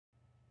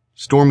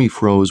Stormy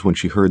froze when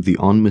she heard the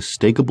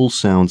unmistakable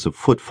sounds of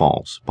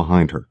footfalls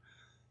behind her.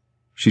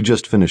 She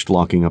just finished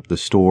locking up the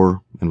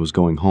store and was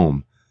going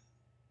home.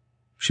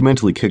 She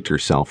mentally kicked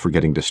herself for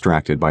getting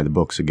distracted by the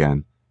books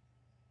again.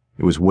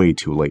 It was way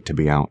too late to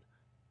be out.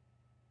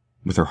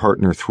 With her heart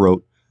in her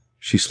throat,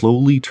 she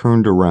slowly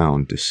turned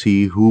around to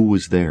see who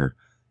was there.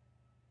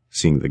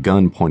 Seeing the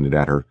gun pointed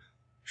at her,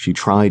 she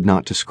tried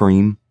not to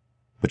scream,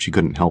 but she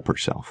couldn't help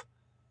herself.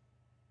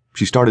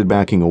 She started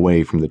backing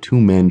away from the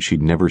two men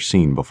she'd never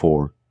seen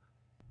before.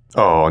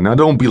 "Oh, now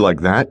don't be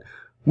like that.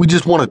 We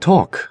just want to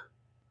talk,"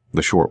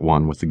 the short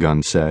one with the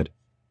gun said.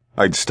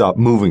 "I'd stop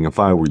moving if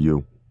I were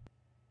you."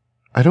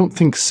 "I don't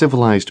think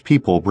civilized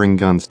people bring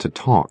guns to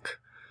talk."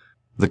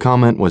 The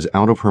comment was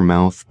out of her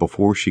mouth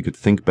before she could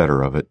think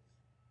better of it.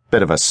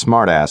 "Bit of a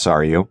smartass,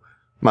 are you?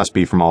 Must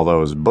be from all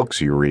those books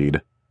you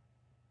read,"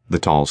 the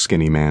tall,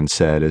 skinny man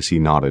said as he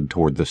nodded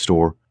toward the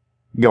store.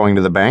 "Going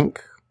to the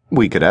bank?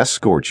 We could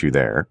escort you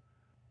there."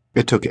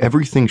 It took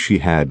everything she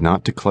had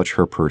not to clutch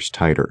her purse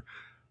tighter.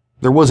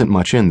 There wasn't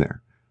much in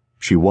there.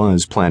 She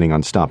was planning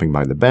on stopping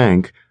by the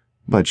bank,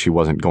 but she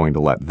wasn't going to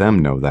let them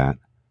know that.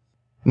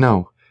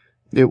 "No,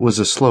 it was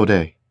a slow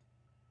day."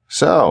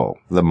 "So,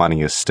 the money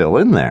is still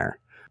in there."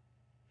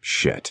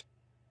 "Shit."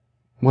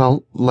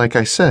 "Well, like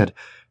I said,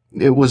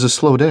 it was a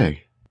slow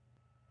day."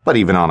 "But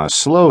even on a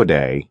slow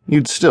day,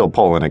 you'd still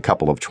pull in a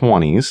couple of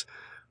 20s.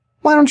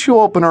 Why don't you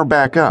open her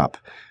back up?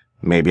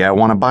 Maybe I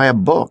want to buy a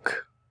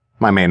book.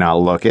 I may not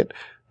look it,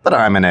 but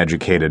I'm an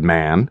educated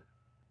man."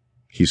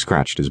 He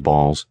scratched his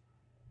balls.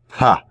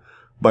 "Ha!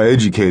 By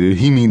educated,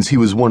 he means he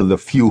was one of the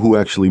few who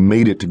actually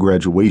made it to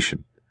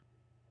graduation."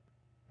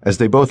 As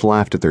they both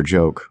laughed at their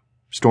joke,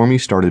 Stormy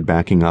started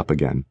backing up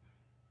again.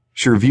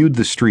 She reviewed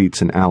the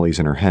streets and alleys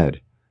in her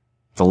head.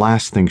 The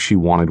last thing she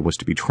wanted was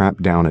to be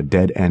trapped down a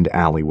dead-end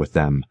alley with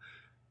them.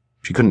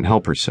 She couldn't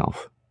help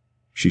herself.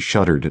 She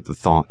shuddered at the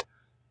thought.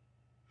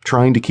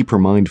 Trying to keep her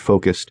mind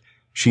focused,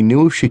 she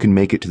knew if she could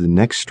make it to the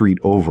next street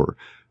over,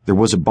 there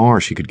was a bar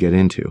she could get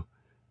into.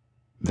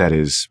 That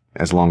is,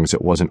 as long as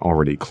it wasn't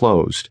already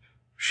closed.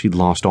 She'd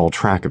lost all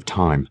track of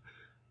time.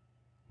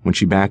 When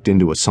she backed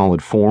into a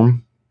solid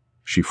form,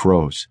 she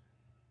froze.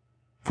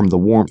 From the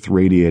warmth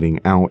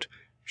radiating out,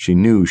 she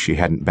knew she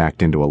hadn't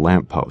backed into a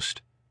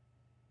lamppost.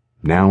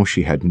 Now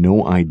she had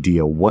no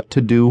idea what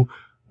to do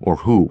or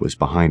who was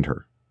behind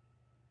her.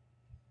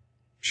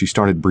 She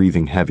started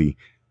breathing heavy.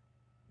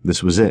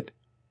 This was it.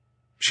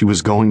 She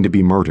was going to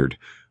be murdered,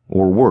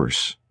 or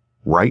worse,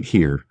 right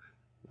here,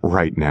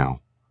 right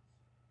now.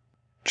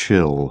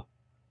 Chill.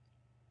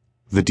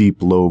 The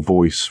deep, low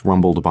voice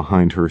rumbled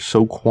behind her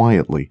so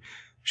quietly,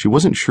 she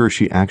wasn't sure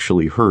she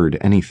actually heard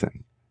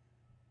anything.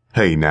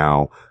 "Hey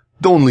now,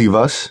 don't leave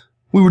us.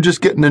 We were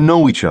just getting to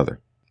know each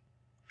other."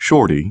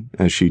 Shorty,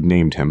 as she'd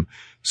named him,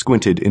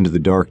 squinted into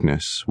the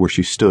darkness where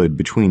she stood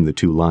between the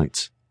two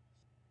lights.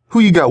 "Who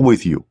you got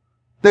with you?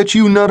 That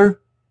you, Nutter?"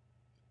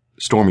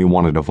 Stormy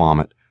wanted to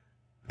vomit.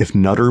 If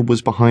Nutter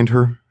was behind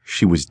her,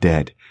 she was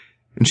dead,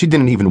 and she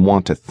didn't even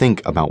want to think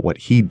about what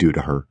he'd do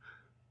to her.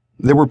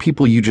 There were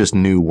people you just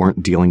knew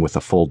weren't dealing with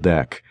a full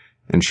deck,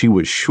 and she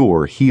was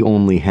sure he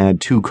only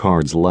had 2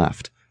 cards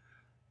left.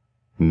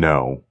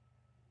 "No."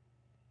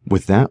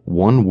 With that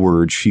one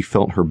word, she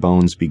felt her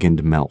bones begin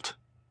to melt.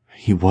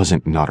 He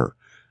wasn't Nutter.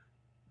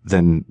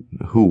 Then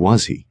who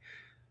was he?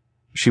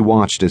 She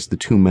watched as the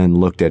 2 men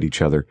looked at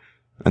each other,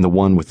 and the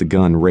one with the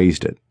gun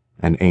raised it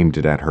and aimed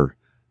it at her.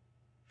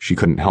 She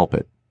couldn't help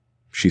it.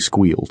 She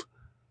squealed.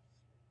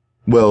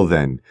 "Well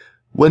then,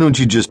 why don't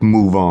you just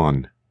move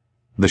on?"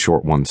 the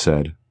short one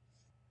said.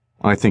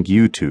 "I think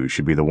you two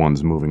should be the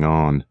ones moving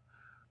on."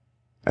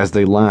 As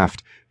they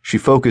laughed, she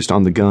focused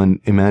on the gun,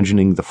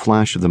 imagining the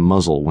flash of the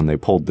muzzle when they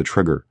pulled the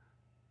trigger.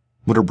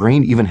 Would her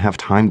brain even have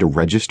time to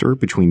register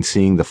between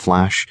seeing the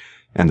flash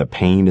and the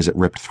pain as it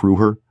ripped through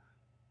her?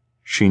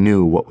 She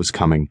knew what was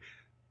coming,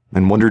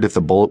 and wondered if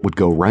the bullet would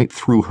go right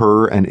through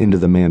her and into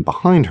the man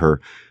behind her,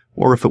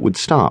 or if it would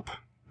stop,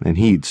 and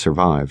he'd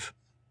survive.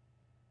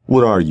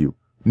 "What are you,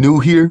 new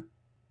here?"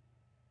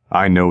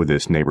 "I know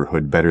this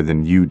neighborhood better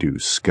than you do,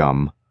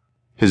 scum."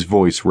 His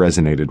voice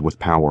resonated with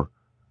power.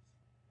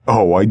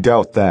 "Oh, I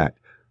doubt that.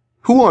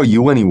 Who are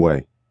you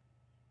anyway?"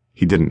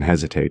 He didn't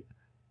hesitate.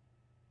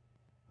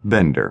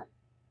 Bender.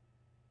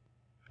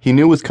 He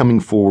knew with coming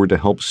forward to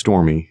help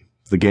Stormy,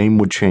 the game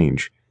would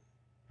change.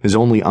 His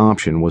only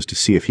option was to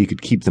see if he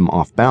could keep them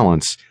off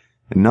balance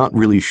and not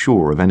really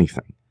sure of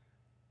anything.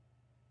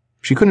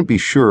 She couldn't be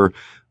sure,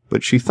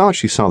 but she thought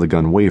she saw the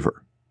gun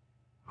waver.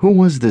 Who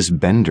was this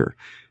Bender,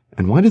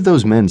 and why did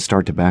those men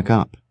start to back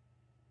up?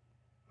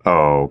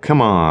 "Oh,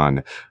 come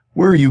on.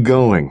 Where are you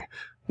going?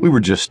 We were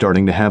just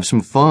starting to have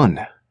some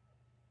fun."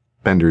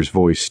 Bender's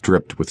voice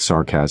dripped with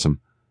sarcasm.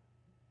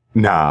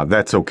 "Nah,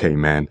 that's okay,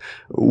 man.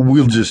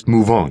 We'll just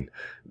move on.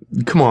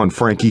 Come on,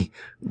 Frankie.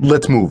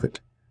 Let's move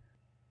it."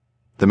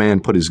 The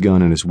man put his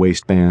gun in his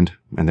waistband,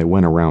 and they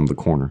went around the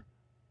corner.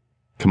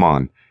 "Come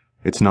on.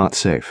 It's not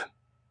safe.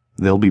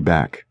 They'll be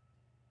back."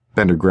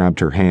 Bender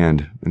grabbed her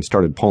hand and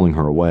started pulling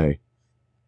her away.